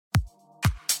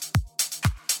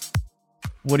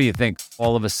What do you think?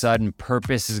 All of a sudden,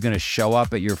 purpose is going to show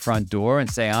up at your front door and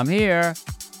say, I'm here?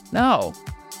 No.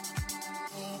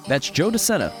 That's Joe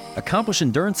Sena, accomplished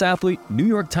endurance athlete, New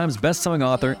York Times bestselling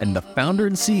author, and the founder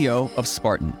and CEO of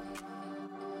Spartan.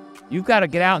 You've got to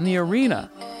get out in the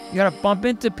arena. You got to bump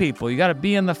into people. You got to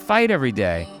be in the fight every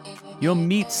day. You'll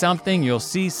meet something, you'll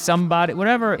see somebody,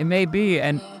 whatever it may be,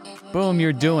 and boom,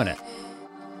 you're doing it.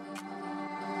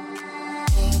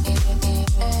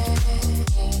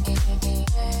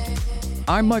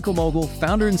 I'm Michael Mogul,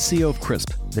 founder and CEO of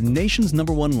Crisp, the nation's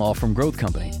 #1 law firm growth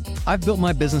company. I've built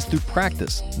my business through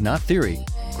practice, not theory.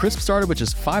 Crisp started with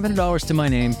just $500 to my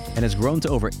name and has grown to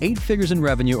over 8 figures in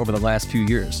revenue over the last few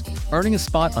years, earning a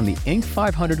spot on the Inc.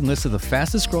 500 list of the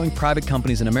fastest growing private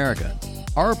companies in America.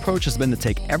 Our approach has been to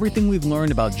take everything we've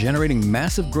learned about generating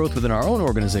massive growth within our own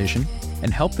organization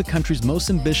and help the country's most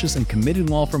ambitious and committed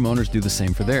law firm owners do the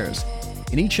same for theirs.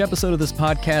 In each episode of this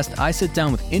podcast, I sit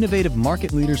down with innovative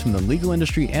market leaders from the legal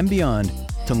industry and beyond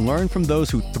to learn from those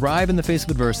who thrive in the face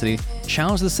of adversity,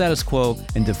 challenge the status quo,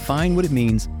 and define what it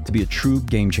means to be a true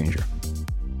game changer.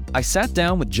 I sat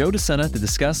down with Joe Sena to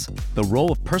discuss the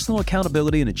role of personal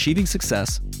accountability in achieving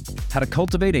success, how to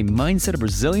cultivate a mindset of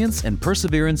resilience and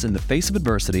perseverance in the face of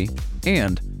adversity,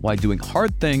 and why doing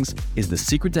hard things is the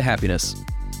secret to happiness.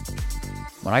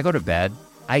 When I go to bed,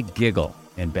 I giggle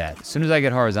in bed. As soon as I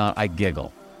get horizontal, I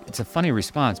giggle. It's a funny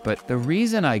response, but the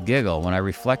reason I giggle when I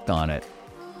reflect on it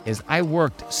is I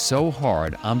worked so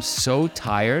hard, I'm so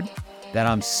tired, that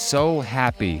I'm so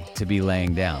happy to be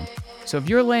laying down. So if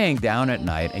you're laying down at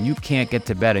night and you can't get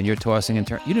to bed and you're tossing and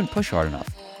turning, you didn't push hard enough.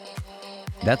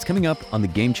 That's coming up on the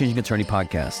Game Changing Attorney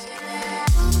podcast.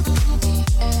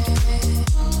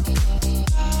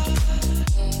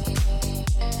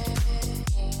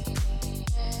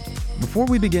 Before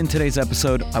we begin today's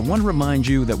episode, I want to remind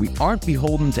you that we aren't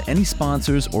beholden to any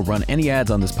sponsors or run any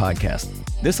ads on this podcast.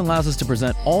 This allows us to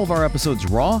present all of our episodes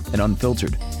raw and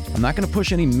unfiltered. I'm not going to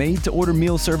push any made-to-order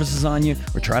meal services on you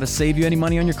or try to save you any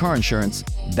money on your car insurance.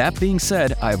 That being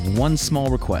said, I have one small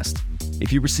request.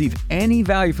 If you receive any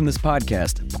value from this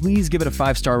podcast, please give it a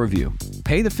 5-star review.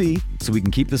 Pay the fee so we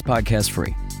can keep this podcast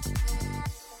free.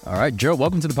 All right, Joe,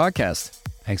 welcome to the podcast.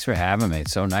 Thanks for having me.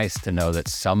 It's so nice to know that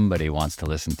somebody wants to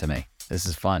listen to me. This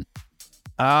is fun.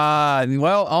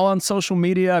 Well, all on social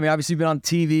media. I mean, obviously you've been on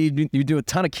TV, you do a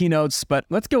ton of keynotes, but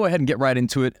let's go ahead and get right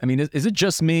into it. I mean, is it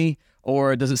just me,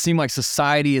 or does it seem like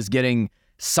society is getting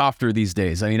softer these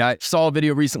days? I mean, I saw a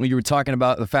video recently, you were talking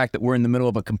about the fact that we're in the middle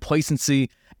of a complacency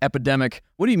epidemic.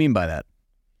 What do you mean by that?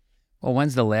 Well,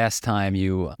 when's the last time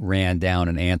you ran down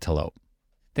an antelope?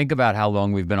 Think about how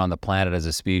long we've been on the planet as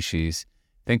a species.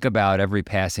 Think about every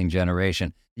passing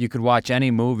generation. You could watch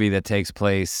any movie that takes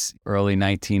place early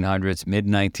 1900s, mid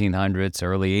 1900s,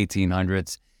 early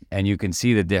 1800s, and you can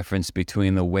see the difference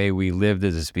between the way we lived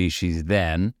as a species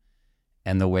then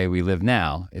and the way we live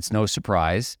now. It's no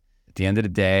surprise. At the end of the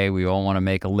day, we all want to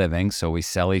make a living, so we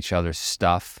sell each other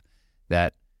stuff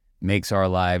that makes our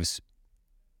lives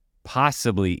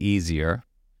possibly easier,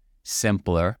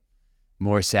 simpler,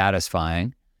 more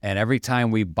satisfying. And every time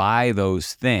we buy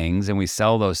those things and we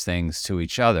sell those things to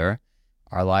each other,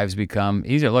 our lives become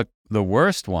easier. Look, the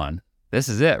worst one, this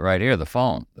is it right here, the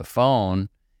phone. The phone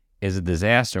is a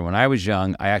disaster. When I was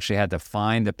young, I actually had to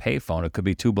find a payphone. It could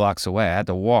be 2 blocks away. I had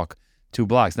to walk 2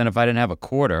 blocks. Then if I didn't have a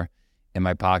quarter in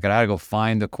my pocket, I had to go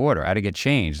find the quarter. I had to get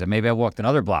changed. And maybe I walked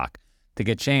another block to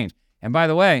get changed. And by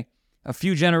the way, a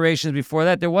few generations before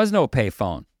that, there was no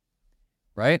payphone,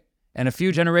 right? And a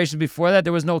few generations before that,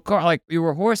 there was no car. Like, we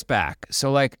were horseback.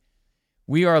 So, like,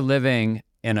 we are living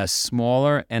in a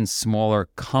smaller and smaller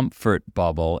comfort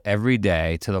bubble every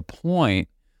day, to the point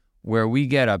where we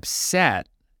get upset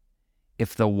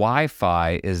if the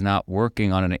Wi-Fi is not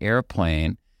working on an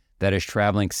airplane that is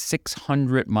traveling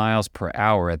 600 miles per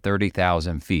hour at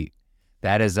 30,000 feet.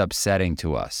 That is upsetting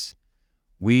to us.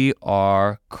 We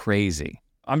are crazy.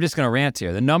 I'm just going to rant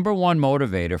here. The number one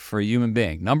motivator for a human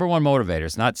being, number one motivator,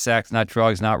 it's not sex, not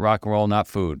drugs, not rock and roll, not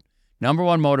food. Number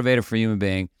one motivator for a human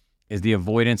being is the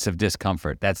avoidance of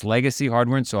discomfort. That's legacy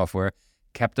hardware and software,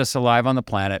 kept us alive on the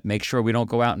planet, make sure we don't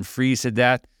go out and freeze to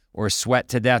death or sweat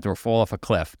to death or fall off a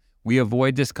cliff. We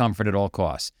avoid discomfort at all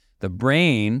costs. The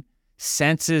brain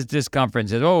senses discomfort and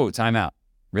says, oh, time out,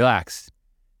 relax,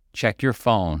 check your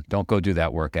phone, don't go do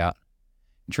that workout.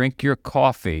 Drink your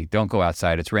coffee, don't go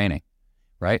outside, it's raining,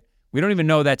 right? We don't even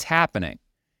know that's happening.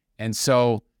 And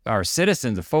so our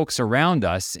citizens, the folks around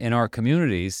us in our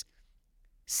communities,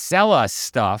 sell us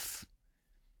stuff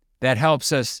that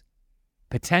helps us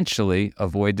potentially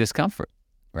avoid discomfort,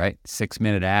 right?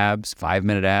 6-minute abs,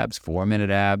 5-minute abs, 4-minute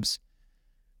abs,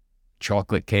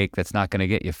 chocolate cake that's not going to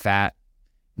get you fat,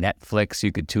 Netflix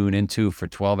you could tune into for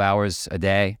 12 hours a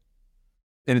day.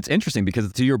 And it's interesting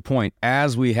because, to your point,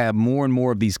 as we have more and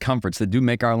more of these comforts that do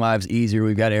make our lives easier,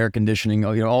 we've got air conditioning,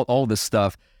 all this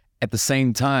stuff. At the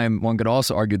same time, one could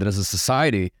also argue that as a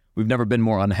society, we've never been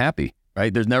more unhappy,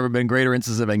 right? There's never been greater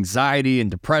instances of anxiety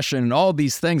and depression and all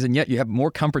these things, and yet you have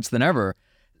more comforts than ever.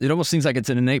 It almost seems like it's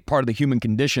an innate part of the human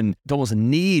condition to almost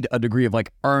need a degree of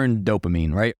earned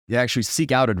dopamine, right? You actually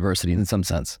seek out adversity in some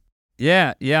sense.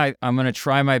 Yeah. I'm going to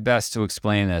try my best to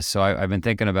explain this. So I've been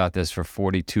thinking about this for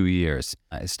 42 years.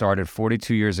 I started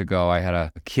 42 years ago. I had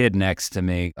a kid next to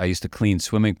me. I used to clean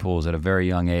swimming pools at a very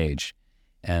young age.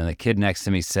 And the kid next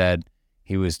to me said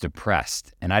he was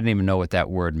depressed. And I didn't even know what that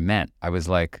word meant. I was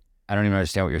like, I don't even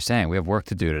understand what you're saying. We have work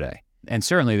to do today. And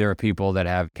certainly there are people that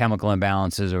have chemical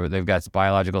imbalances or they've got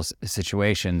biological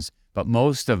situations. But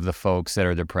most of the folks that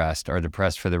are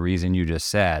depressed for the reason you just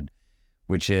said,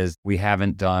 which is we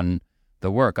haven't done the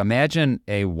work. Imagine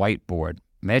a whiteboard.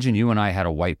 Imagine you and I had a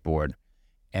whiteboard,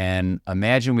 and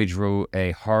imagine we drew a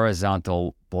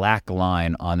horizontal black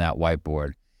line on that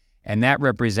whiteboard, and that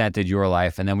represented your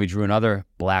life, and then we drew another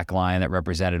black line that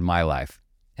represented my life.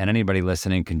 And anybody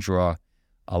listening can draw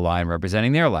a line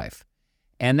representing their life.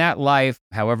 And that life,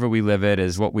 however we live it,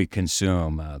 is what we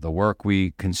consume. The work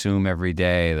we consume every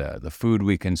day, the food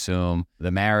we consume,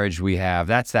 the marriage we have,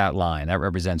 that's that line. That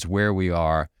represents where we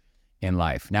are in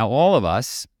life. Now, all of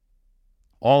us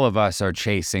are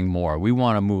chasing more. We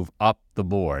want to move up the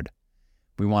board.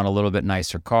 We want a little bit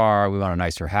nicer car. We want a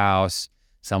nicer house.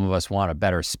 Some of us want a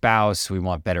better spouse. We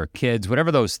want better kids.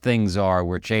 Whatever those things are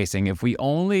we're chasing, if we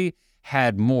only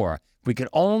had more, if we could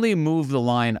only move the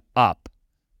line up,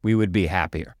 we would be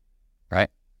happier, right?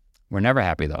 We're never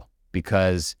happy, though,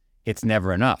 because it's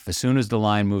never enough. As soon as the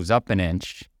line moves up an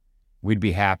inch, we'd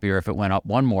be happier if it went up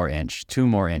 1 more inch, 2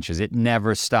 more inches. It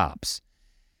never stops.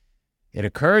 It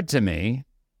occurred to me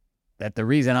that the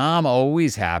reason I'm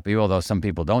always happy, although some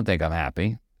people don't think I'm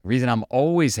happy, the reason I'm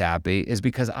always happy is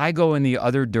because I go in the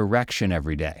other direction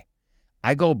every day.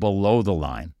 I go below the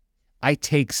line. I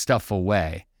take stuff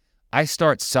away. I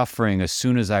start suffering as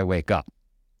soon as I wake up.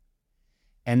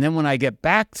 And then when I get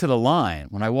back to the line,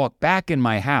 when I walk back in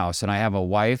my house and I have a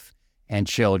wife and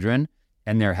children,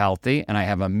 and they're healthy, and I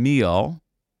have a meal,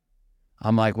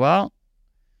 I'm like, well,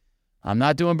 I'm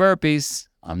not doing burpees.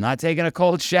 I'm not taking a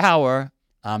cold shower.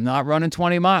 I'm not running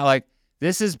 20 miles. Like,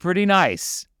 this is pretty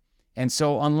nice. And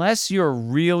so unless you're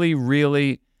really,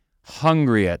 really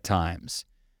hungry at times,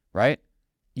 right,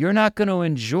 you're not going to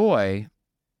enjoy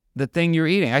the thing you're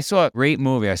eating. I saw a great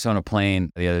movie I saw on a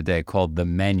plane the other day called The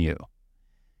Menu.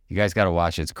 You guys got to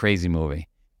watch it. It's a crazy movie.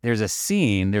 There's a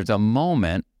scene, there's a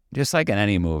moment, just like in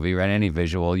any movie, right? Any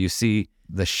visual, you see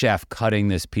the chef cutting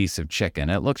this piece of chicken.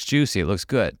 It looks juicy. It looks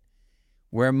good.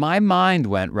 Where my mind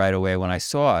went right away when I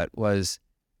saw it was,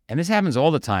 and this happens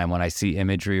all the time when I see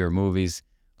imagery or movies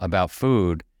about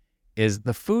food, is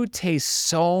the food tastes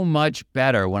so much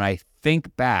better when I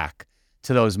think back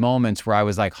to those moments where I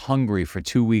was like hungry for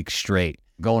 2 weeks straight,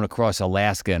 going across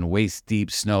Alaska in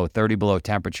waist-deep snow, 30 below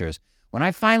temperatures. When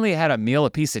I finally had a meal, a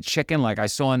piece of chicken like I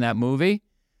saw in that movie,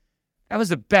 that was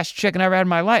the best chicken I ever had in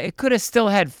my life. It could have still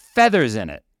had feathers in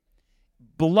it.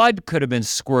 Blood could have been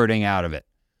squirting out of it.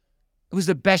 It was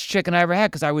the best chicken I ever had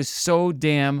because I was so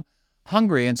damn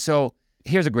hungry. And so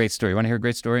here's a great story. You want to hear a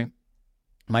great story?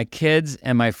 My kids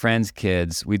and my friends'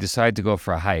 kids, we decided to go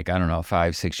for a hike, I don't know,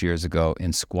 5-6 years ago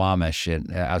in Squamish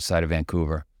outside of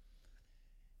Vancouver.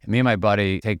 And me and my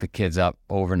buddy take the kids up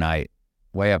overnight,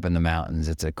 way up in the mountains.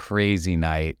 It's a crazy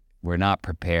night. We're not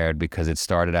prepared because it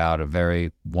started out a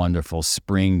very wonderful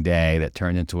spring day that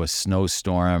turned into a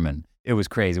snowstorm, and it was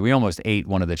crazy. We almost ate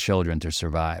one of the children to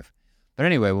survive. But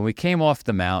anyway, when we came off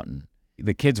the mountain,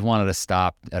 the kids wanted to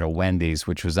stop at a Wendy's,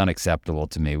 which was unacceptable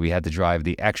to me. We had to drive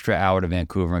the extra hour to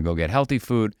Vancouver and go get healthy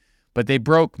food, but they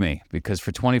broke me because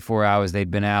for 24 hours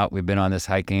they'd been out. We'd been on this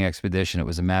hiking expedition. It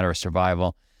was a matter of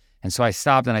survival. And so I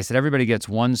stopped and I said, everybody gets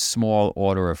one small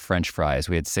order of French fries.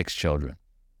 We had 6 children.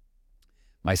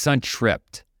 My son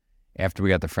tripped after we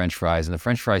got the French fries, and the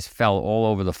French fries fell all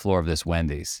over the floor of this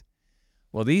Wendy's.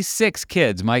 Well, these 6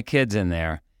 kids, my kids in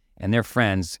there, and their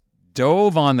friends,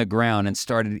 dove on the ground and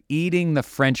started eating the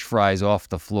French fries off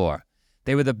the floor.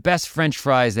 They were the best French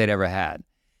fries they'd ever had.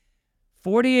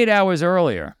 48 hours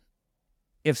earlier,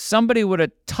 if somebody would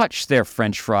have touched their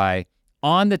French fry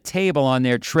on the table on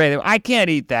their tray, I can't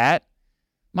eat that.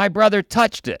 My brother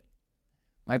touched it.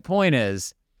 My point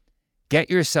is, get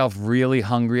yourself really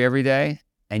hungry every day,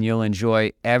 and you'll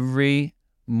enjoy every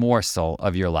morsel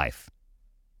of your life.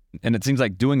 And it seems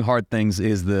like doing hard things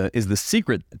is the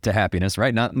secret to happiness,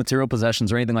 right? Not material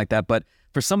possessions or anything like that. But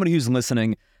for somebody who's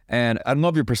listening And I'd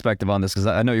love your perspective on this because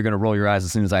I know you're going to roll your eyes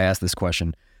as soon as I ask this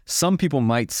question. Some people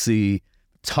might see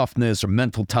toughness or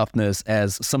mental toughness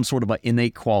as some sort of an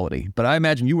innate quality, but I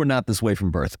imagine you were not this way from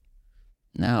birth.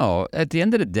 No, at the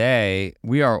end of the day,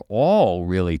 we are all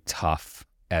really tough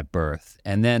at birth.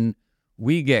 And then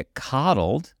we get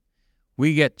coddled.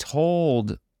 We get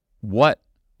told what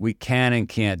we can and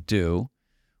can't do.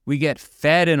 We get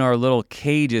fed in our little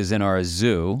cages in our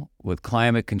zoo with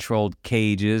climate-controlled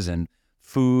cages and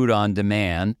food on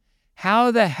demand.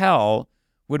 How the hell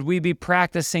would we be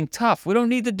practicing tough? We don't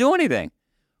need to do anything.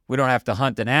 We don't have to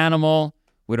hunt an animal.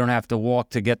 We don't have to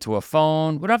walk to get to a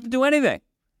phone. We don't have to do anything.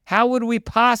 How would we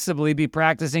possibly be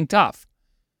practicing tough?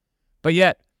 But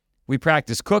yet, we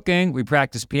practice cooking, we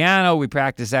practice piano, we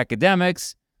practice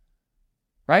academics,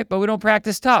 right? But we don't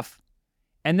practice tough.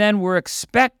 And then we're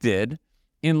expected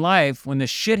in life, when the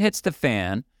shit hits the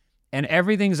fan and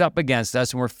everything's up against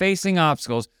us and we're facing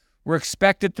obstacles, we're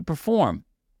expected to perform.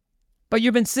 But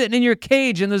you've been sitting in your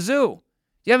cage in the zoo.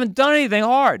 You haven't done anything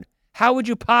hard. How would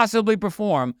you possibly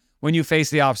perform when you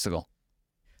face the obstacle?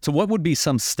 So what would be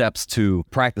some steps to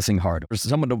practicing hard? For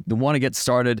someone to want to get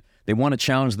started, they want to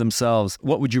challenge themselves,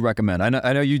 what would you recommend?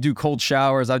 I know you do cold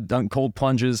showers. I've done cold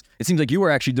plunges. It seems like you were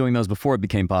actually doing those before it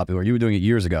became popular. You were doing it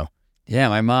years ago.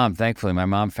 Yeah, thankfully, my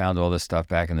mom found all this stuff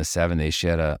back in the 70s. She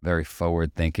had a very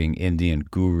forward-thinking Indian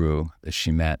guru that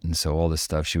she met. And so all this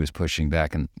stuff she was pushing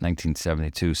back in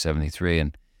 1972, 73.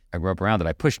 And I grew up around it.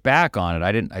 I pushed back on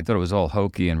it. I thought it was all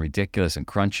hokey and ridiculous and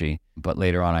crunchy. But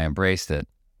later on, I embraced it.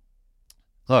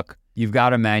 Look, you've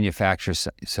got to manufacture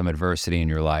some adversity in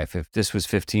your life. If this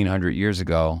was 1,500 years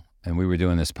ago and we were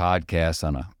doing this podcast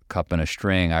on a cup and a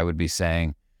string, I would be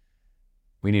saying,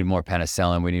 we need more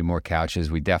penicillin. We need more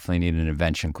couches. We definitely need an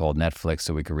invention called Netflix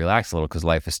so we could relax a little because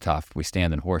life is tough. We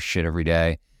stand in horse shit every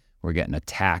day. We're getting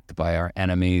attacked by our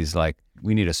enemies. Like,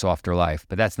 we need a softer life.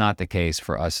 But that's not the case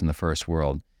for us in the first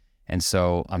world. And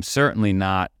so I'm certainly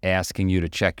not asking you to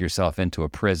check yourself into a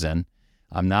prison.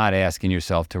 I'm not asking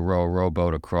yourself to row a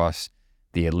rowboat across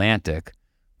the Atlantic.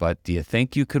 But do you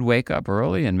think you could wake up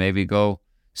early and maybe go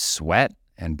sweat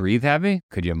and breathe heavy?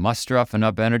 Could you muster up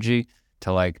enough energy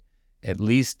to at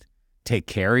least take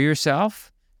care of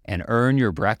yourself and earn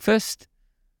your breakfast,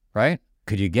 right?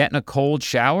 Could you get in a cold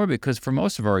shower? Because for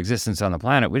most of our existence on the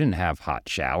planet, we didn't have hot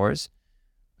showers.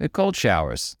 We had cold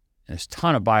showers. There's a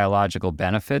ton of biological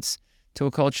benefits to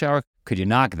a cold shower. Could you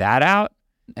knock that out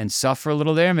and suffer a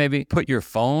little there? Maybe put your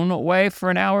phone away for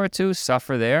an hour or two,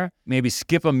 suffer there. Maybe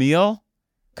skip a meal.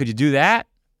 Could you do that?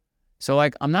 So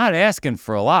I'm not asking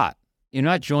for a lot. You're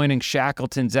not joining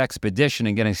Shackleton's expedition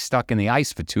and getting stuck in the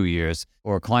ice for 2 years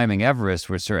or climbing Everest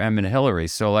with Sir Edmund Hillary.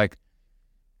 So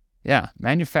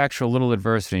manufacture a little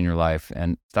adversity in your life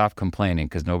and stop complaining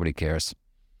because nobody cares.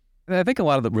 I think a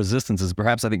lot of the resistance is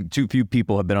perhaps I think too few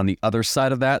people have been on the other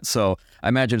side of that. So I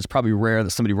imagine it's probably rare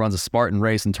that somebody runs a Spartan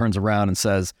race and turns around and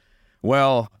says,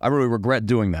 well, I really regret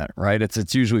doing that, right?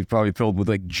 It's usually probably filled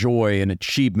with joy and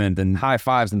achievement and high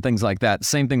fives and things like that.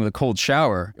 Same thing with a cold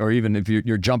shower, or even if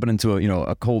you're jumping into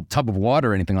a cold tub of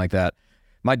water or anything like that.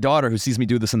 My daughter, who sees me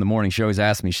do this in the morning, she always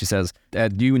asks me, she says,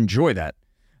 Dad, do you enjoy that?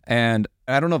 And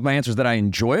I don't know if my answer is that I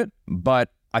enjoy it,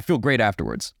 but I feel great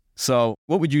afterwards. So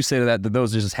what would you say to that, to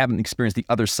those that just haven't experienced the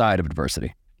other side of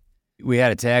adversity? We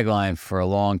had a tagline for a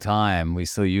long time. We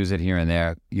still use it here and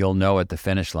there. You'll know at the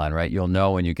finish line, right? You'll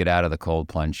know when you get out of the cold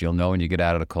plunge. You'll know when you get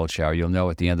out of the cold shower. You'll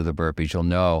know at the end of the burpees. You'll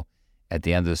know at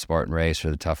the end of the Spartan race or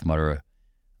the Tough Mudder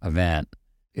event.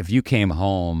 If you came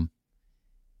home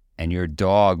and your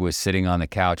dog was sitting on the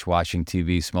couch watching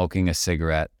TV, smoking a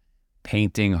cigarette,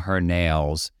 painting her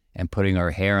nails, and putting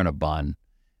her hair in a bun,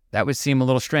 that would seem a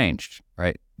little strange,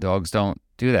 right? Dogs don't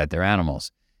do that. They're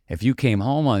animals. If you came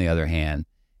home, on the other hand,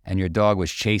 and your dog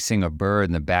was chasing a bird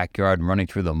in the backyard and running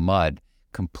through the mud,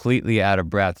 completely out of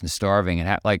breath and starving,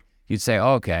 and you'd say,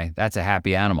 oh, okay, that's a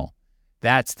happy animal.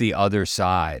 That's the other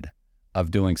side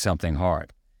of doing something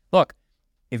hard. Look,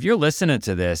 if you're listening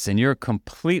to this and you're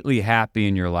completely happy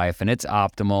in your life and it's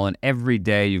optimal and every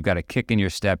day you've got a kick in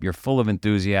your step, you're full of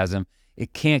enthusiasm,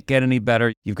 it can't get any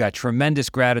better, you've got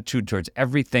tremendous gratitude towards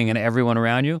everything and everyone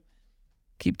around you,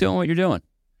 keep doing what you're doing.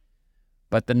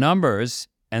 But the numbers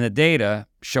and the data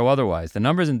show otherwise. The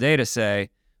numbers and data say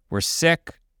we're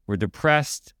sick, we're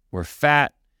depressed, we're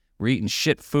fat, we're eating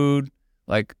shit food.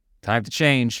 Time to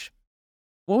change.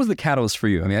 What was the catalyst for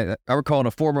you? I mean, I recall in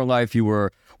a former life you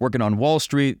were working on Wall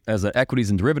Street as an equities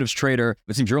and derivatives trader.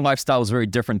 It seems your lifestyle was very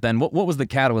different then. What was the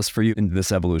catalyst for you in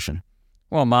this evolution?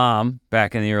 Well, Mom,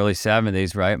 back in the early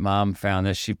 70s, right? Mom found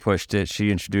this. She pushed it.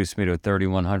 She introduced me to a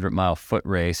 3,100-mile foot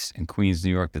race in Queens,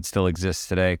 New York that still exists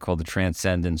today called the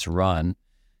Transcendence Run.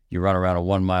 You run around a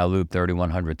 1-mile loop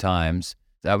 3,100 times.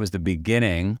 That was the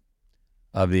beginning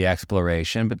of the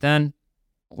exploration. But then,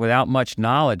 without much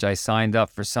knowledge, I signed up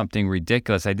for something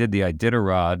ridiculous. I did the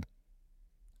Iditarod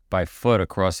by foot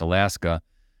across Alaska.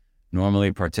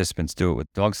 Normally, participants do it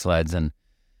with dog sleds, and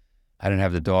I didn't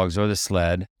have the dogs or the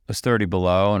sled. It was 30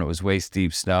 below, and it was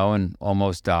waist-deep snow, and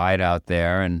almost died out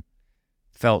there, and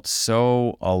felt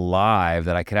so alive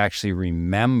that I could actually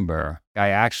remember. I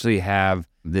actually have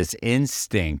this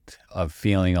instinct of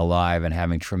feeling alive and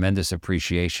having tremendous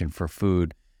appreciation for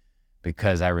food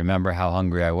because I remember how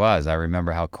hungry I was. I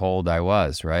remember how cold I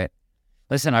was, right?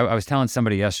 Listen, I was telling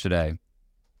somebody yesterday,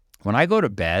 when I go to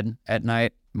bed at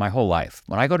night, my whole life,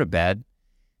 when I go to bed,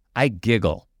 I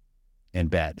giggle in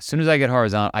bed. As soon as I get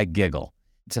horizontal, I giggle.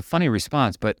 It's a funny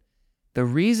response, but the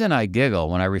reason I giggle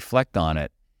when I reflect on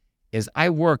it is I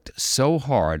worked so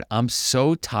hard. I'm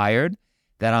so tired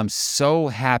that I'm so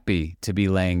happy to be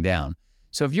laying down.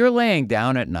 So if you're laying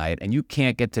down at night and you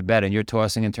can't get to bed and you're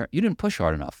tossing and turning, you didn't push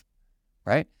hard enough,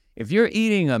 right? If you're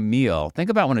eating a meal,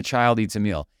 think about when a child eats a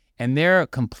meal and they're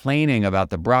complaining about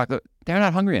the broccoli, they're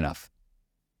not hungry enough.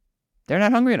 They're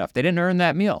not hungry enough. They didn't earn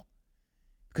that meal.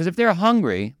 Because if they're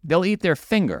hungry, they'll eat their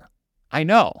finger. I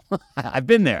know. I've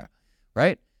been there,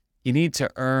 right? You need to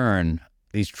earn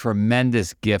these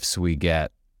tremendous gifts we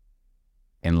get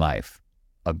in life.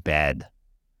 A bed,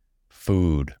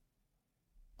 food,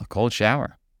 a cold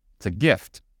shower. It's a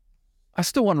gift. I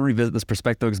still want to revisit this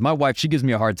perspective because my wife, she gives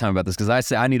me a hard time about this because I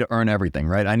say I need to earn everything,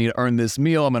 right? I need to earn this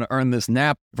meal. I'm going to earn this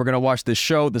nap. If we're going to watch this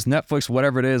show, this Netflix,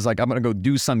 whatever it is, like I'm going to go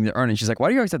do something to earn it. And she's like, why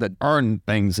do you always have to earn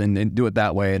things and do it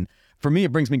that way? And for me,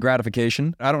 it brings me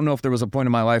gratification. I don't know if there was a point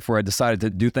in my life where I decided to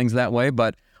do things that way,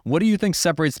 but what do you think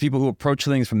separates people who approach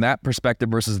things from that perspective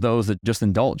versus those that just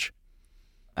indulge?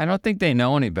 I don't think they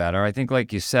know any better. I think,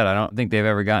 like you said, I don't think they've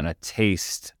ever gotten a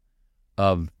taste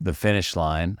of the finish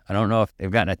line. I don't know if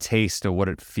they've gotten a taste of what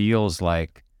it feels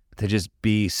like to just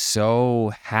be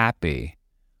so happy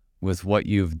with what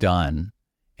you've done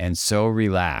and so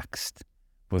relaxed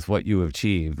with what you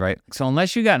achieved, right? So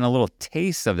unless you've gotten a little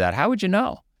taste of that, how would you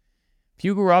know? If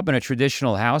you grew up in a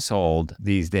traditional household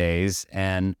these days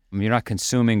and you're not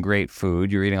consuming great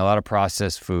food, you're eating a lot of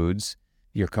processed foods,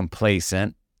 you're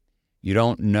complacent, you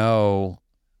don't know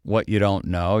what you don't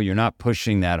know, you're not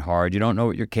pushing that hard, you don't know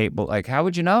what you're capable, like how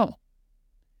would you know?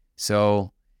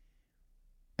 So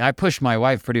I pushed my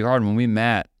wife pretty hard. When we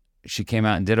met, she came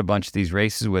out and did a bunch of these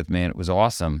races with me and it was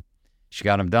awesome. She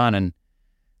got them done and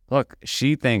look,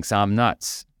 she thinks I'm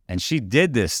nuts and she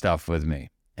did this stuff with me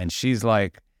and she's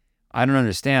like, I don't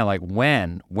understand, like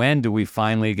when do we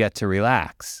finally get to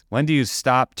relax? When do you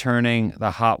stop turning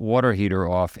the hot water heater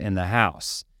off in the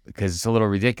house? Because it's a little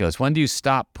ridiculous. When do you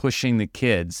stop pushing the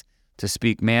kids to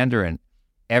speak Mandarin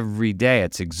every day?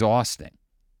 It's exhausting.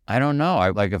 I don't know.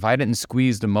 If I didn't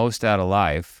squeeze the most out of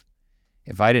life,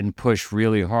 if I didn't push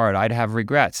really hard, I'd have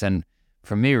regrets. And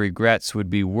for me, regrets would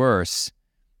be worse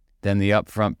than the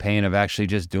upfront pain of actually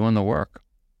just doing the work.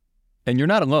 And you're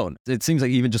not alone. It seems like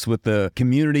even just with the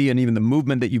community and even the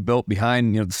movement that you built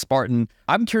behind, the Spartan,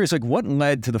 I'm curious, like what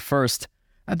led to the first,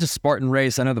 not just Spartan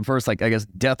race, I know the first,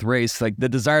 death race, like the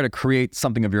desire to create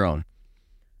something of your own?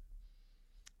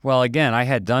 Well, again, I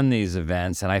had done these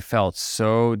events and I felt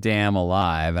so damn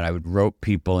alive and I would rope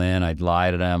people in. I'd lie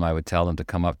to them. I would tell them to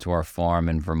come up to our farm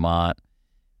in Vermont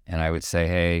and I would say,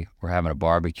 hey, we're having a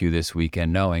barbecue this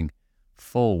weekend, knowing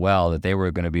full well that they were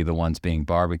going to be the ones being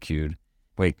barbecued.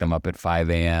 Wake them up at 5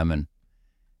 a.m. And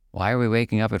why are we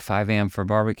waking up at 5 a.m. for a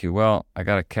barbecue? Well, I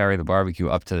got to carry the barbecue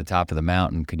up to the top of the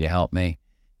mountain. Could you help me?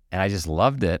 And I just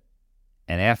loved it.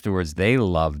 And afterwards, they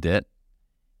loved it.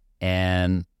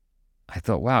 And I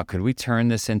thought, wow, could we turn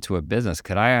this into a business?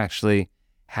 Could I actually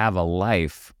have a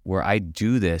life where I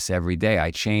do this every day?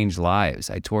 I change lives.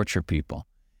 I torture people.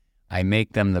 I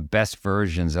make them the best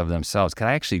versions of themselves. Could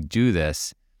I actually do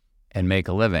this and make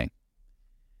a living?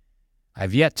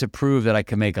 I've yet to prove that I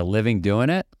can make a living doing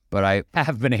it, but I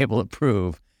have been able to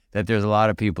prove that there's a lot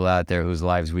of people out there whose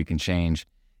lives we can change,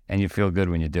 and you feel good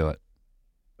when you do it.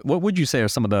 What would you say are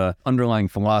some of the underlying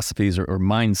philosophies or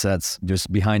mindsets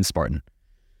just behind Spartan?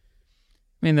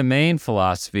 I mean, the main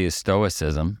philosophy is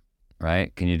stoicism,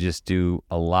 right? Can you just do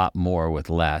a lot more with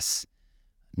less,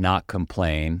 not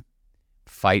complain,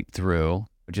 fight through,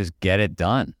 just get it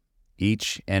done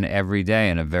each and every day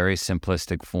in a very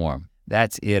simplistic form.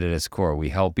 That's it at its core. We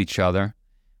help each other.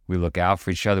 We look out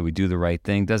for each other. We do the right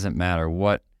thing. Doesn't matter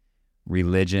what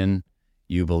religion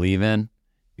you believe in.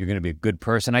 You're going to be a good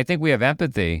person. I think we have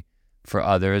empathy for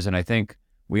others, and I think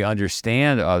we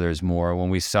understand others more when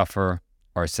we suffer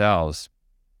ourselves.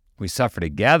 We suffer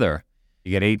together.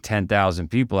 You get 8,000, 10,000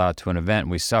 people out to an event,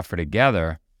 and we suffer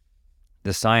together.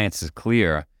 The science is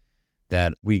clear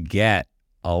that we get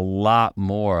a lot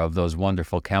more of those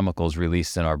wonderful chemicals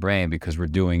released in our brain because we're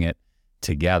doing it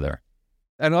together.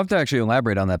 I'd love to actually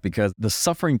elaborate on that, because the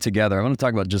suffering together, I want to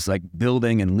talk about just like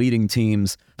building and leading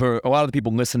teams. For a lot of the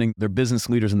people listening, they're business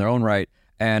leaders in their own right.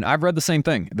 And I've read the same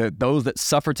thing, that those that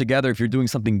suffer together, if you're doing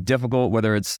something difficult,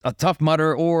 whether it's a Tough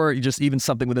Mudder or just even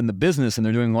something within the business, and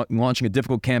they're launching a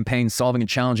difficult campaign, solving a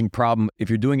challenging problem, if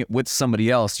you're doing it with somebody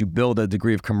else, you build a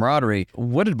degree of camaraderie.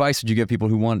 What advice would you give people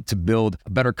who want to build a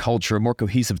better culture, a more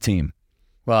cohesive team?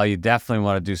 Well, you definitely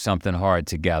want to do something hard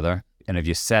together. And if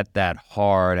you set that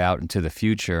hard out into the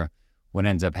future, what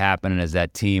ends up happening is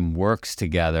that team works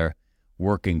together,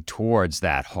 working towards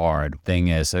that hard thing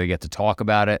is. So you get to talk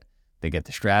about it, they get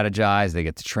to strategize, they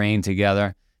get to train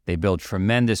together, they build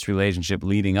tremendous relationship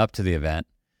leading up to the event.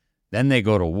 Then they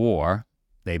go to war,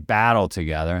 they battle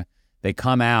together, they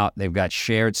come out, they've got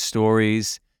shared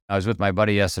stories. I was with my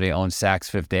buddy yesterday, owns Saks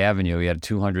Fifth Avenue. He had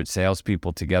 200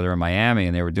 salespeople together in Miami,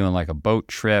 and they were doing like a boat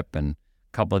trip and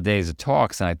a couple of days of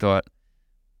talks. And I thought,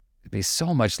 it'd be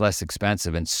so much less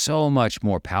expensive and so much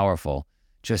more powerful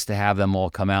just to have them all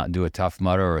come out and do a Tough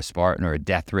Mudder or a Spartan or a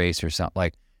death race or something.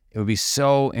 Like, it would be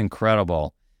so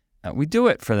incredible. We do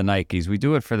it for the Nikes. We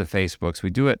do it for the Facebooks. We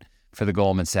do it for the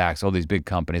Goldman Sachs. All these big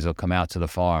companies will come out to the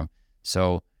farm.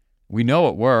 So we know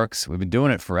it works. We've been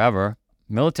doing it forever.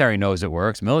 Military knows it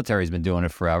works. Military's been doing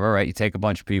it forever, right? You take a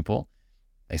bunch of people,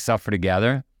 they suffer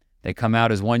together, they come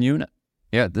out as one unit.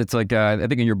 Yeah, it's like, I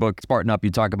think in your book, Spartan Up,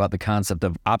 you talk about the concept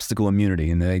of obstacle immunity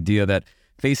and the idea that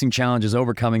facing challenges,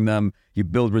 overcoming them, you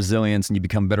build resilience and you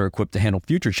become better equipped to handle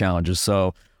future challenges.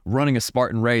 So running a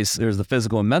Spartan race, there's the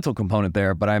physical and mental component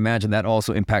there, but I imagine that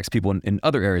also impacts people in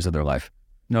other areas of their life.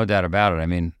 No doubt about it. I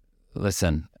mean,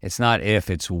 listen, it's not if,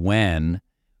 it's when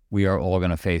we are all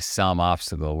going to face some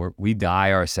obstacle. We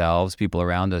die ourselves, people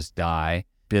around us die,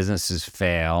 businesses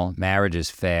fail, marriages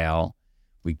fail,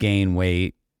 we gain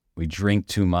weight, we drink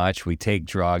too much, we take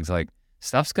drugs. Like,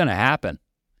 stuff's going to happen.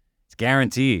 It's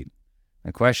guaranteed.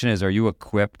 The question is, are you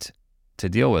equipped to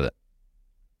deal with it?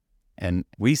 And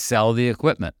we sell the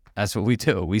equipment. That's what we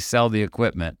do. We sell the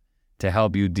equipment to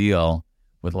help you deal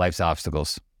with life's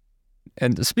obstacles.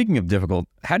 And speaking of difficult,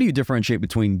 how do you differentiate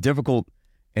between difficult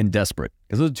and desperate?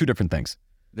 Because those are two different things.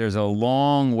 There's a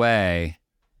long way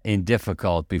in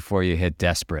difficult before you hit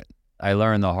desperate. I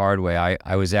learned the hard way.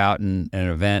 I was out in an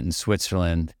event in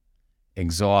Switzerland,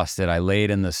 exhausted. I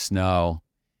laid in the snow.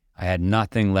 I had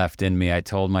nothing left in me. I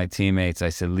told my teammates, I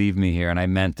said, leave me here. And I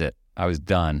meant it. I was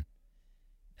done.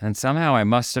 And somehow I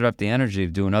mustered up the energy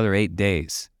to do another 8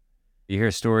 days. You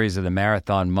hear stories of the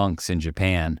marathon monks in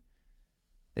Japan.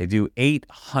 They do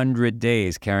 800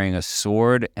 days carrying a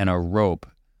sword and a rope,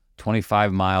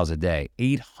 25 miles a day,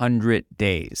 800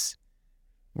 days.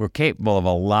 We're capable of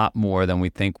a lot more than we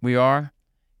think we are.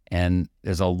 And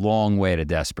there's a long way to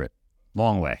desperate.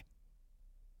 Long way.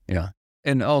 Yeah.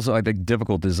 And also, I think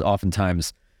difficult is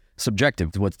oftentimes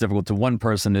subjective. What's difficult to one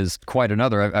person is quite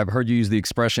another. I've heard you use the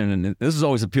expression, and this has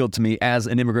always appealed to me as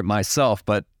an immigrant myself,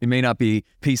 but it may not be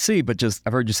PC, but just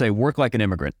I've heard you say, work like an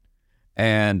immigrant.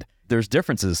 And there's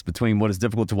differences between what is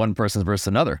difficult to one person versus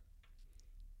another.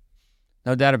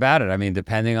 No doubt about it. I mean,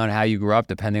 depending on how you grew up,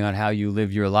 depending on how you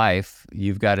live your life,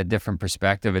 you've got a different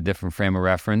perspective, a different frame of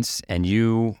reference, and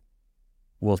you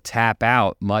will tap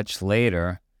out much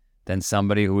later than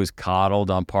somebody who was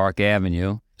coddled on Park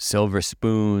Avenue, silver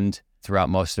spooned throughout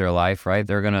most of their life, right?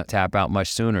 They're going to tap out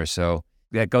much sooner. So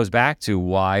that goes back to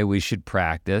why we should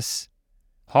practice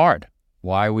hard,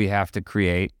 why we have to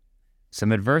create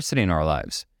some adversity in our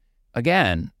lives.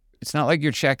 Again, it's not like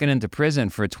you're checking into prison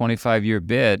for a 25-year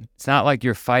bid. It's not like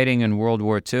you're fighting in World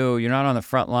War II. You're not on the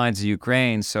front lines of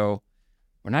Ukraine, so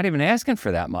we're not even asking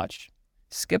for that much.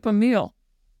 Skip a meal.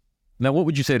 Now, what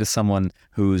would you say to someone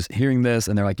who's hearing this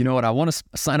and they're like, you know what, I want to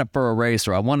sign up for a race,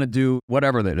 or I want to do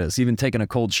whatever that is, even taking a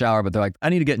cold shower, but they're like, I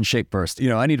need to get in shape first.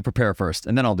 I need to prepare first,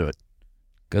 and then I'll do it.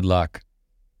 Good luck.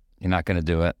 You're not going to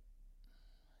do it.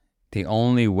 The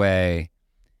only way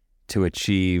to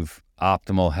achieve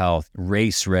optimal health,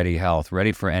 race-ready health,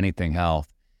 ready for anything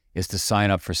health, is to sign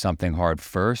up for something hard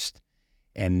first,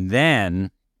 and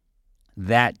then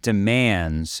that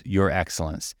demands your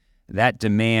excellence. That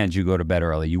demands you go to bed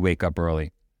early, you wake up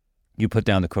early, you put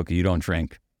down the cookie, you don't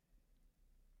drink.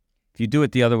 If you do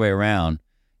it the other way around,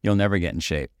 you'll never get in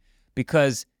shape,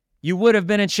 because you would have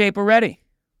been in shape already,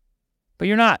 but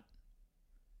you're not,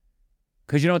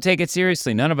 because you don't take it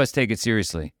seriously. None of us take it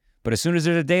seriously. But as soon as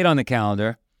there's a date on the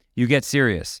calendar, you get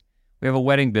serious. We have a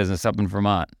wedding business up in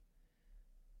Vermont.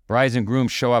 Brides and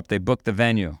grooms show up, they book the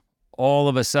venue. All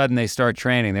of a sudden, they start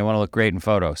training. They want to look great in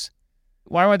photos.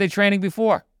 Why weren't they training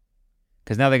before?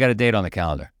 because now they got a date on the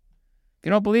calendar. If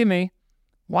you don't believe me,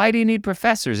 why do you need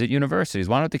professors at universities?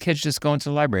 Why don't the kids just go into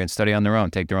the library and study on their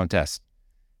own, take their own tests?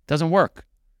 It doesn't work,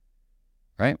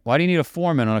 right? Why do you need a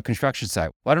foreman on a construction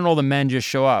site? Why don't all the men just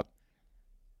show up,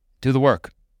 do the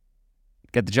work,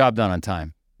 get the job done on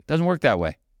time? It doesn't work that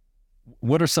way.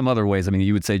 What are some other ways, I mean,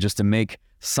 you would say just to make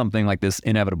something like this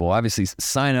inevitable? Obviously,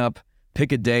 sign up,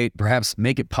 pick a date, perhaps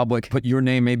make it public, put your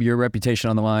name, maybe your reputation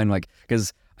on the line. Like,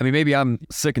 because, I mean, maybe I'm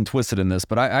sick and twisted in this,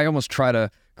 but I almost try to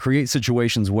create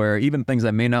situations where even things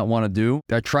I may not want to do,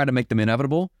 I try to make them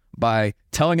inevitable by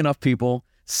telling enough people,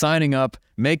 signing up,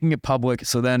 making it public.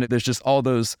 So then there's just all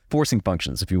those forcing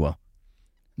functions, if you will.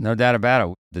 No doubt about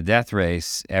it. The death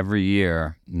race every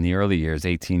year, in the early years,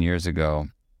 18 years ago,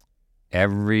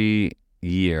 every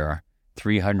year,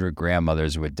 300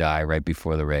 grandmothers would die right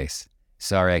before the race.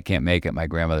 Sorry, I can't make it. My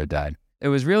grandmother died. It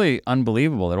was really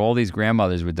unbelievable that all these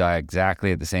grandmothers would die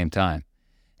exactly at the same time.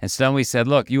 And so then we said,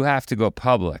 look, you have to go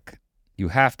public. You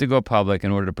have to go public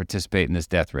in order to participate in this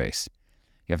death race.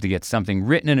 You have to get something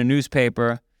written in a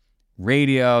newspaper,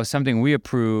 radio, something we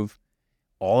approve.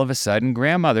 All of a sudden,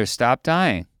 grandmothers stopped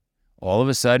dying. All of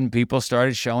a sudden, people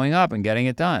started showing up and getting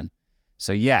it done.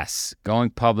 So yes, going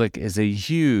public is a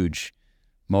huge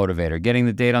motivator. Getting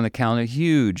the date on the calendar,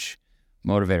 huge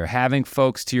motivator. Having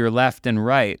folks to your left and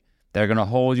right that are going to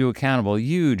hold you accountable,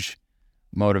 huge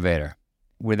motivator.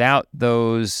 Without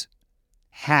those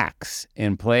hacks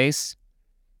in place,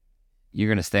 you're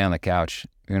going to stay on the couch.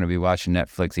 You're going to be watching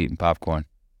Netflix, eating popcorn.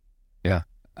 Yeah.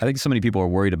 I think so many people are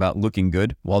worried about looking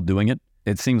good while doing it.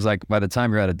 It seems like by the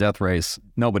time you're at a death race,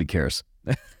 nobody cares.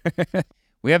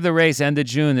 We have the race end of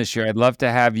June this year. I'd love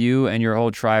to have you and your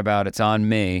whole tribe out. It's on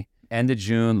me. End of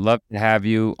June, love to have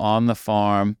you on the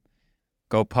farm.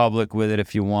 Go public with it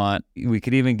if you want. We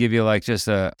could even give you like just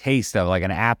a taste of like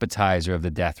an appetizer of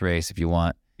the death race if you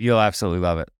want. You'll absolutely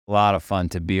love it. A lot of fun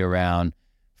to be around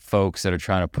folks that are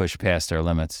trying to push past their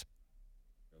limits.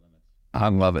 I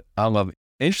love it. I love it.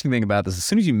 Interesting thing about this, as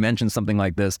soon as you mention something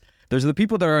like this, there's the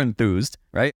people that are enthused,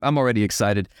 right? I'm already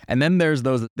excited. And then there's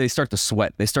those, they start to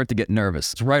sweat. They start to get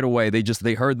nervous. Right away,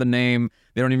 they heard the name.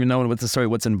 They don't even know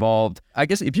what's involved. I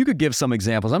guess if you could give some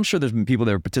examples, I'm sure there's been people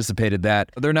that have participated that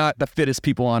they're not the fittest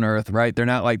people on earth, right? They're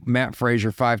not like Matt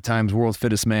Frazier, 5 times world's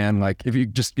fittest man. Like if you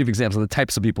just give examples of the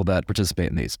types of people that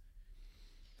participate in these.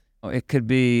 It could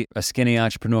be a skinny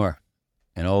entrepreneur,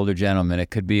 an older gentleman. It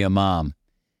could be a mom.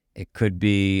 It could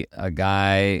be a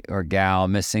guy or gal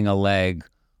missing a leg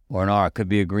or an arm. It could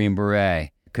be a Green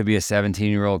Beret. It could be a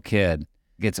 17-year-old kid.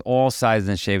 It gets all sizes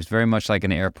and shapes, very much like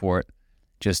an airport,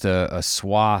 just a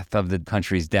swath of the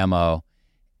country's demo.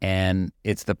 And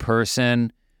it's the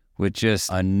person with just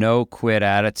a no-quit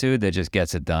attitude that just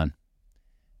gets it done.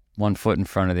 One foot in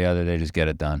front of the other, they just get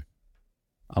it done.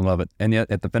 I love it. And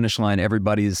yet at the finish line,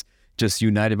 everybody's just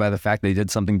united by the fact they did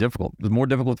something difficult. It was more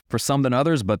difficult for some than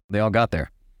others, but they all got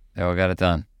there. They all got it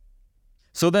done.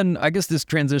 So then I guess this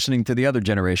transitioning to the other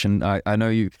generation, I know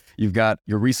you've got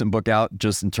your recent book out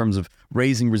just in terms of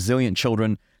raising resilient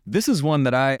children. This is one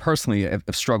that I personally have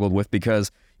struggled with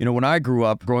because, when I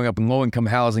growing up in low-income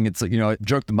housing, it's, I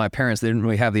joked with my parents, they didn't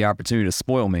really have the opportunity to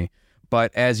spoil me.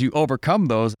 But as you overcome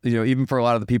those, even for a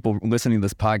lot of the people listening to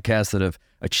this podcast that have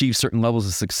achieved certain levels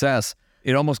of success,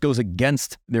 it almost goes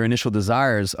against their initial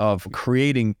desires of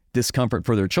creating discomfort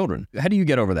for their children. How do you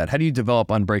get over that? How do you develop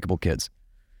unbreakable kids?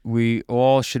 We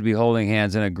all should be holding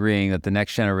hands and agreeing that the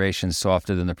next generation is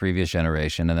softer than the previous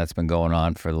generation, and that's been going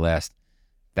on for the last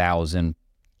 1,000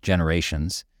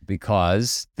 generations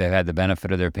because they've had the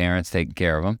benefit of their parents taking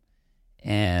care of them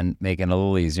and making it a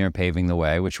little easier and paving the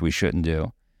way, which we shouldn't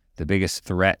do. The biggest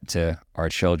threat to our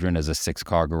children is a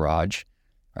 6-car garage,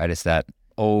 right? It's that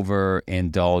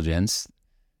overindulgence,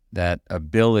 that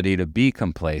ability to be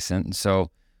complacent. And so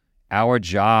our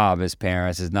job as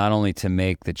parents is not only to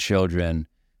make the children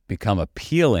become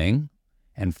appealing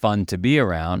and fun to be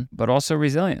around, but also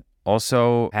resilient.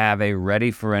 Also have a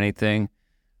ready for anything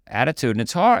attitude. And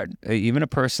it's hard. Even a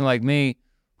person like me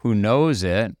who knows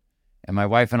it, and my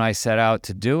wife and I set out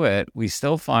to do it, we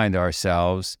still find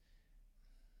ourselves,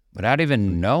 without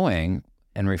even knowing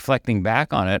and reflecting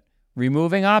back on it,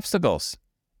 removing obstacles.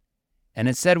 And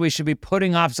instead, we should be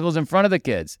putting obstacles in front of the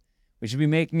kids. We should be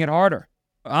making it harder.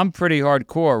 I'm pretty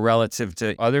hardcore relative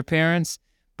to other parents,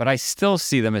 but I still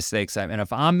see the mistakes. And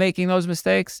if I'm making those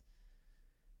mistakes,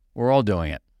 we're all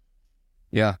doing it.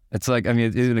 Yeah. It's like,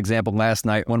 here's an example. Last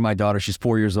night, one of my daughters, she's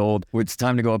 4 years old. It's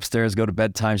time to go upstairs, go to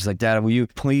bedtime. She's like, Dad, will you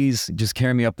please just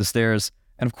carry me up the stairs?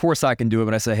 And of course I can do it,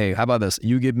 but I say, hey, how about this?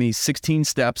 You give me 16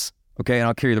 steps Okay, and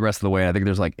I'll carry the rest of the way. I think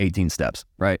there's like 18 steps,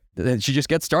 right? And she just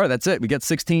gets started. That's it. We get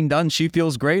 16 done. She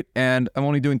feels great. And I'm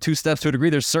only doing 2 steps to a degree.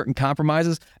 There's certain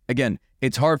compromises. Again,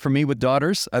 it's hard for me with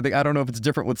daughters. I don't know if it's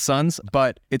different with sons,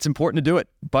 but it's important to do it.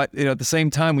 But at the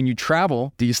same time, when you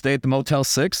travel, do you stay at the Motel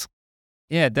 6?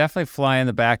 Yeah, definitely fly in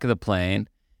the back of the plane.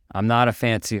 I'm not a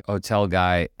fancy hotel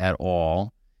guy at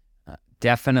all.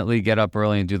 Definitely get up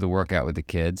early and do the workout with the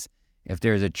kids. If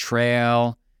there's a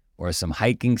trail or some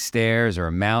hiking stairs or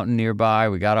a mountain nearby,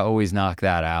 we got to always knock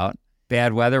that out.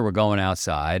 Bad weather, we're going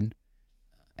outside.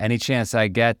 Any chance I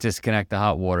get, disconnect the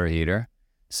hot water heater.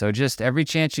 So just every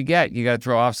chance you get, you got to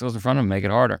throw obstacles in front of them, make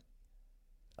it harder.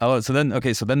 Oh, so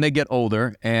then they get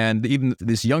older, and even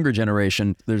this younger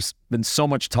generation, there's been so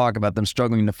much talk about them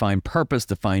struggling to find purpose,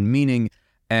 to find meaning,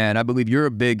 and I believe you're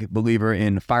a big believer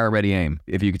in fire, ready, aim,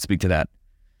 if you could speak to that.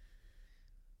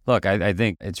 Look, I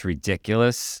think it's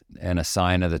ridiculous and a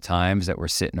sign of the times that we're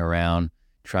sitting around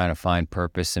trying to find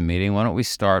purpose and meaning. Why don't we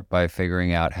start by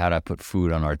figuring out how to put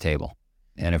food on our table?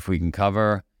 And if we can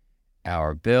cover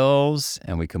our bills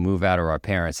and we can move out of our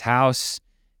parents' house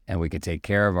and we can take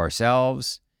care of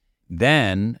ourselves,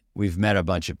 then we've met a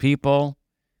bunch of people.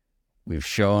 We've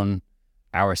shown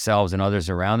ourselves and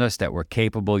others around us that we're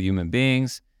capable human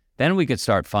beings. Then we could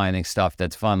start finding stuff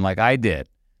that's fun, like I did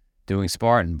doing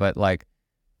Spartan. But like,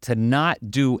 to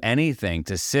not do anything,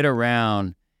 to sit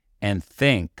around and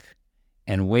think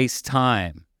and waste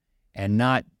time and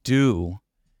not do,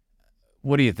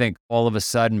 what do you think? All of a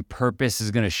sudden, purpose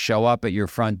is going to show up at your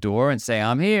front door and say,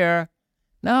 I'm here?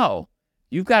 No,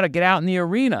 you've got to get out in the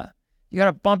arena. You got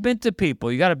to bump into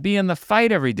people. You got to be in the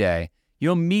fight every day.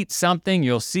 You'll meet something,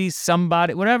 you'll see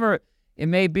somebody, whatever it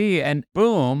may be, and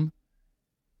boom,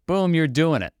 you're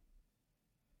doing it.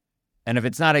 And if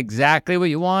it's not exactly what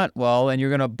you want, well, then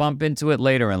you're going to bump into it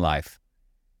later in life.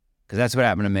 Because that's what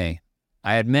happened to me.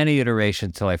 I had many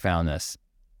iterations till I found this.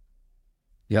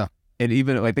 Yeah. And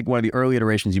even, I think one of the early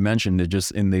iterations you mentioned is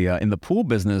just in the pool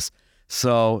business.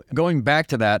 So going back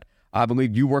to that, I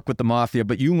believe you work with the mafia,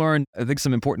 but you learned, I think,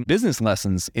 some important business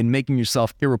lessons in making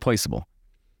yourself irreplaceable.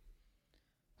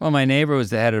 Well, my neighbor was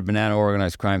the head of a banana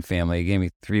organized crime family. He gave me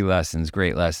 3 lessons,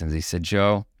 great lessons. He said,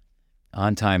 Joe,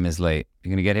 on time is late. You're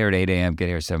going to get here at 8 a.m., get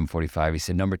here at 7:45. He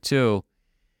said, number 2,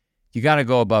 you got to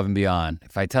go above and beyond.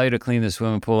 If I tell you to clean the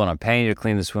swimming pool and I'm paying you to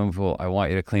clean the swimming pool, I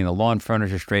want you to clean the lawn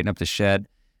furniture, straighten up the shed.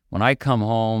 When I come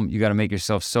home, you got to make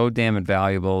yourself so damn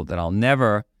invaluable that I'll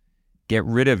never get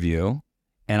rid of you,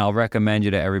 and I'll recommend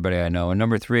you to everybody I know. And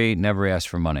number 3, never ask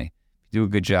for money. If you do a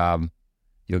good job,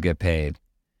 you'll get paid.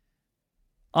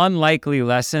 Unlikely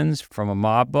lessons from a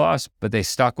mob boss, but they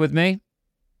stuck with me.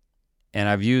 And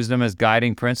I've used them as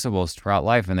guiding principles throughout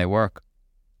life, and they work.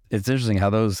 It's interesting how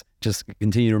those just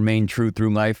continue to remain true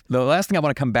through life. The last thing I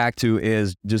want to come back to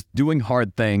is just doing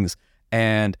hard things.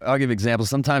 And I'll give examples.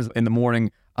 Sometimes in the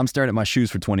morning, I'm staring at my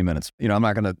shoes for 20 minutes. I'm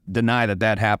not going to deny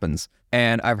that happens.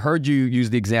 And I've heard you use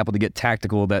the example to get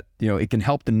tactical that, it can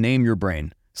help to name your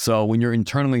brain. So when you're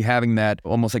internally having that,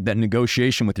 almost like that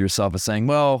negotiation with yourself of saying,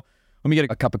 well, let me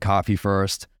get a cup of coffee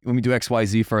first. Let me do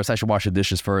XYZ first. I should wash the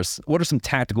dishes first. What are some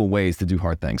tactical ways to do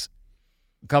hard things?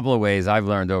 A couple of ways I've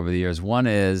learned over the years. One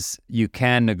is you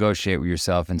can negotiate with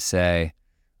yourself and say,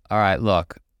 all right,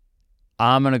 look,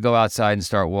 I'm going to go outside and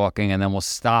start walking, and then we'll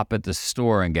stop at the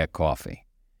store and get coffee,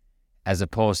 as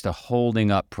opposed to holding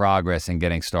up progress and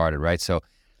getting started, right? So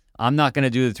I'm not going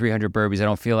to do the 300 burpees. I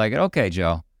don't feel like it. Okay,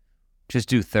 Joe, just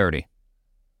do 30.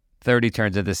 30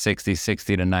 turns into 60,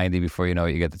 60 to 90 before you know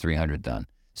it, you get the 300 done.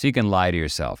 So you can lie to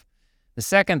yourself. The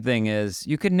second thing is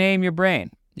you could name your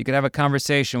brain. You could have a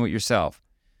conversation with yourself.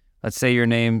 Let's say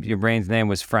your brain's name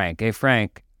was Frank. Hey,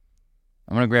 Frank,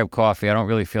 I'm going to grab coffee. I don't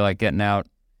really feel like getting out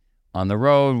on the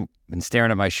road. Been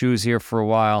staring at my shoes here for a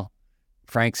while.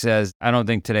 Frank says, I don't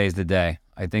think today's the day.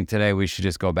 I think today we should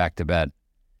just go back to bed.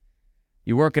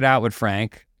 You work it out with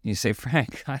Frank. You say,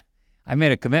 Frank, I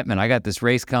made a commitment. I got this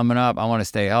race coming up. I want to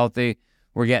stay healthy.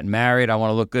 We're getting married. I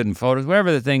want to look good in photos.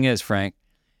 Whatever the thing is, Frank.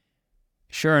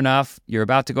 Sure enough, you're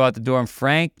about to go out the door and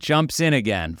Frank jumps in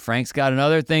again. Frank's got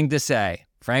another thing to say.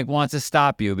 Frank wants to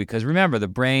stop you because remember, the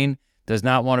brain does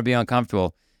not want to be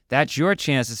uncomfortable. That's your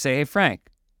chance to say, hey,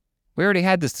 Frank, we already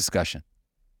had this discussion.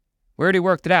 We already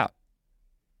worked it out.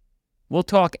 We'll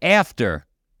talk after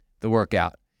the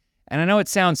workout. And I know it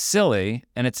sounds silly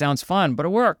and it sounds fun, but it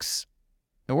works.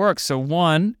 It works. So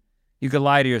 1, you could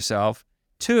lie to yourself.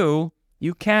 2,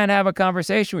 you can have a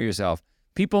conversation with yourself.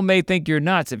 People may think you're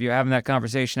nuts if you're having that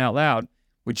conversation out loud,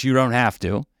 which you don't have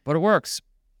to, but it works.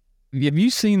 Have you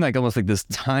seen almost like this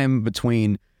time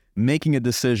between making a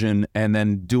decision and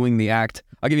then doing the act?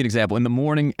 I'll give you an example. In the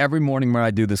morning, every morning when I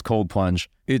do this cold plunge,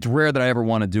 it's rare that I ever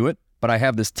want to do it, but I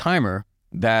have this timer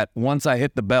that once I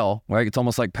hit the bell, right, it's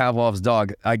almost like Pavlov's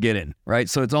dog, I get in, right?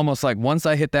 So it's almost like once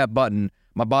I hit that button,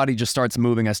 my body just starts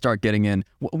moving, I start getting in.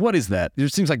 What is that?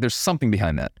 It seems like there's something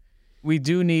behind that. We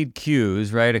do need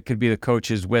cues, right? It could be the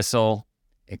coach's whistle.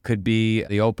 It could be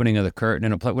the opening of the curtain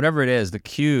in a play. Whatever it is, the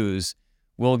cues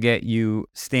will get you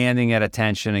standing at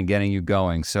attention and getting you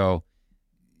going. So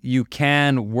you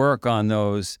can work on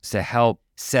those to help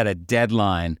set a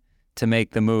deadline to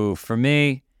make the move. For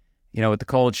me, with the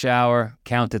cold shower,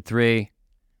 count to 3.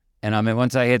 And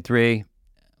once I hit 3,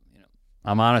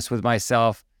 I'm honest with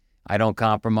myself. I don't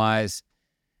compromise.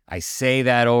 I say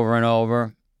that over and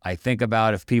over. I think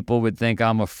about if people would think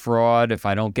I'm a fraud if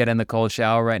I don't get in the cold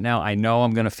shower right now. I know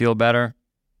I'm going to feel better.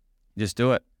 Just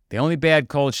do it. The only bad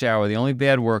cold shower, the only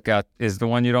bad workout is the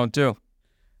one you don't do.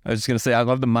 I was just going to say, I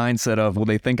love the mindset of, well,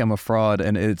 they think I'm a fraud.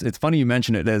 And it's funny you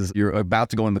mention it as you're about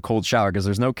to go in the cold shower because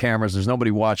there's no cameras, there's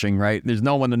nobody watching, right? There's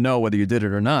no one to know whether you did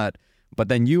it or not. But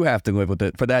then you have to live with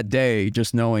it for that day,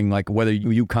 just knowing like whether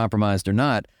you compromised or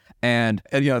not. And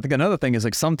I think another thing is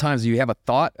like sometimes you have a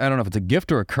thought, I don't know if it's a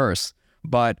gift or a curse,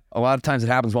 but a lot of times it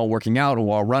happens while working out or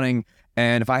while running.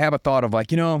 And if I have a thought of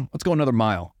like, let's go another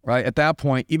mile, right? At that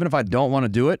point, even if I don't want to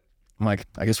do it, I'm like,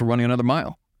 I guess we're running another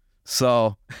mile.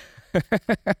 So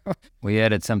we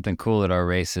added something cool at our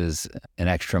races, an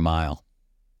extra mile.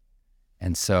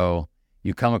 And so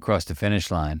you come across the finish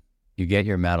line, you get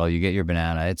your medal, you get your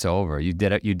banana, it's over. You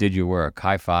did it, you did your work,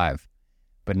 high five.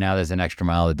 But now there's an extra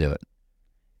mile to do it.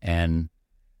 And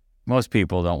most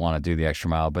people don't want to do the extra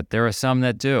mile, but there are some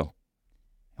that do.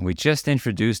 And we just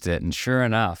introduced it, and sure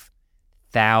enough,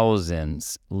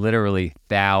 thousands, literally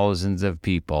thousands of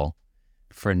people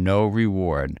for no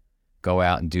reward go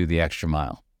out and do the extra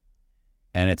mile.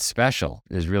 And it's special.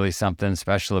 There's really something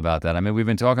special about that. We've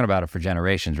been talking about it for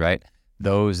generations, right?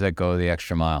 Those that go the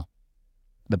extra mile.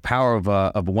 The power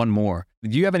of one more.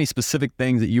 Do you have any specific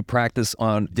things that you practice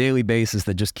on a daily basis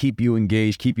that just keep you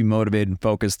engaged, keep you motivated and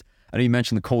focused? I know you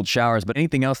mentioned the cold showers, but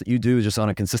anything else that you do just on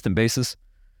a consistent basis?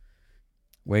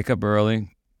 Wake up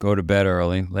early, go to bed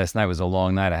early. Last night was a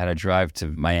long night. I had to drive to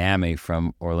Miami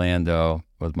from Orlando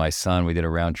with my son. We did a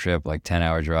round trip, like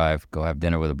 10-hour drive, go have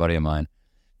dinner with a buddy of mine.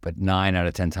 But 9 out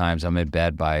of 10 times I'm in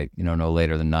bed by, no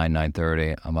later than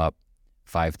 9:30. I'm up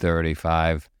 5:30,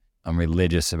 5. I'm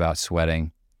religious about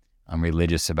sweating. I'm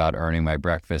religious about earning my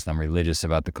breakfast. I'm religious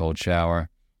about the cold shower.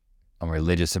 I'm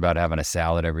religious about having a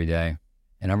salad every day.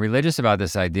 And I'm religious about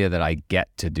this idea that I get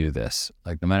to do this.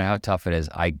 Like no matter how tough it is,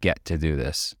 I get to do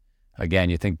this.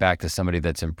 Again, you think back to somebody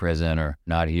that's in prison or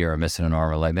not here or missing an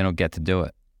arm or leg, they don't get to do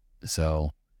it.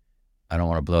 So I don't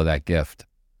want to blow that gift.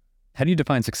 How do you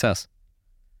define success?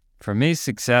 For me,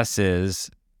 success is,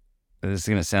 this is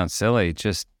going to sound silly,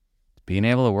 just being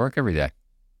able to work every day.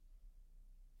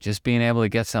 Just being able to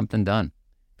get something done.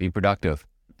 Be productive.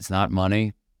 It's not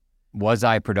money. Was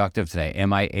I productive today?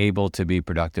 Am I able to be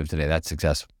productive today? That's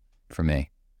success for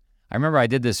me. I remember I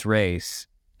did this race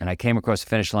and I came across the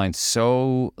finish line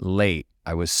so late.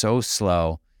 I was so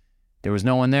slow. There was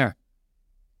no one there.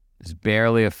 There's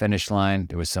barely a finish line.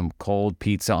 There was some cold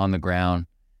pizza on the ground.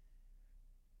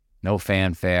 No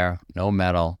fanfare, no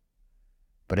medal,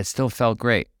 but it still felt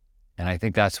great. And I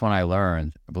think that's when I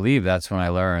believe that's when I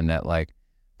learned that like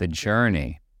the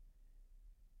journey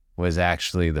was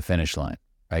actually the finish line,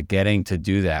 right? Getting to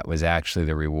do that was actually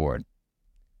the reward.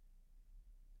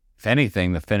 If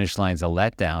anything, the finish line's a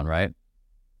letdown, right?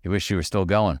 You wish you were still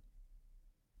going.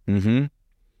 Mm-hmm.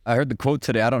 I heard the quote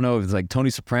today. I don't know if it's like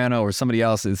Tony Soprano or somebody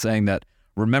else is saying that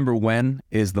remember when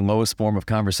is the lowest form of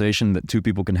conversation that two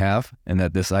people can have, and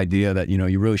that this idea that,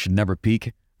 you really should never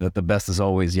peak, that the best is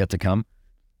always yet to come.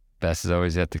 Best is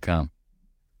always yet to come.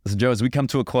 So Joe, as we come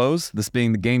to a close, this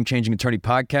being the Game Changing Attorney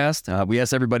podcast, we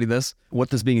ask everybody this: what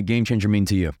does being a game changer mean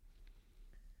to you?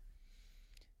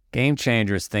 Game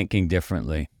changer is thinking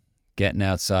differently, getting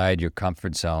outside your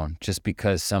comfort zone. Just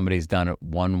because somebody's done it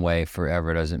one way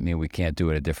forever doesn't mean we can't do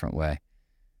it a different way.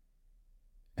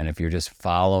 And if you're just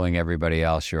following everybody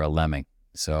else, you're a lemming.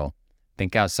 So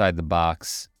think outside the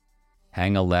box,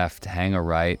 hang a left, hang a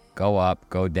right, go up,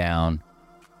 go down.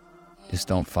 Just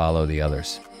don't follow the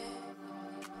others.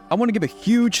 I want to give a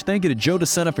huge thank you to Joe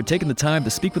Sena for taking the time to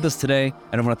speak with us today.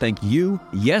 And I want to thank you,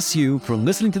 yes you, for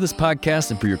listening to this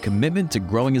podcast and for your commitment to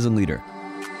growing as a leader.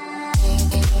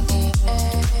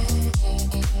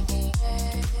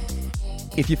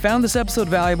 If you found this episode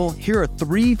valuable, here are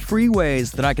 3 free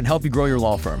ways that I can help you grow your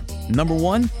law firm. Number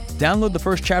 1, download the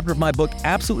first chapter of my book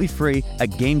absolutely free at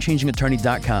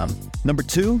GameChangingAttorney.com. Number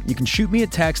 2, you can shoot me a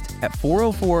text at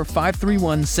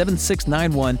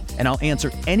 404-531-7691 and I'll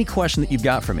answer any question that you've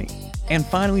got for me. And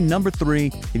finally, number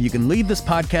 3, if you can leave this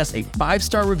podcast a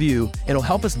 5-star review, it'll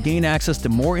help us gain access to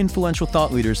more influential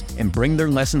thought leaders and bring their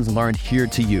lessons learned here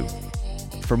to you.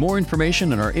 For more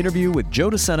information on our interview with Joe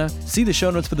Sena, see the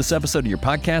show notes for this episode in your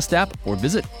podcast app or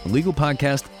visit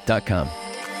legalpodcast.com.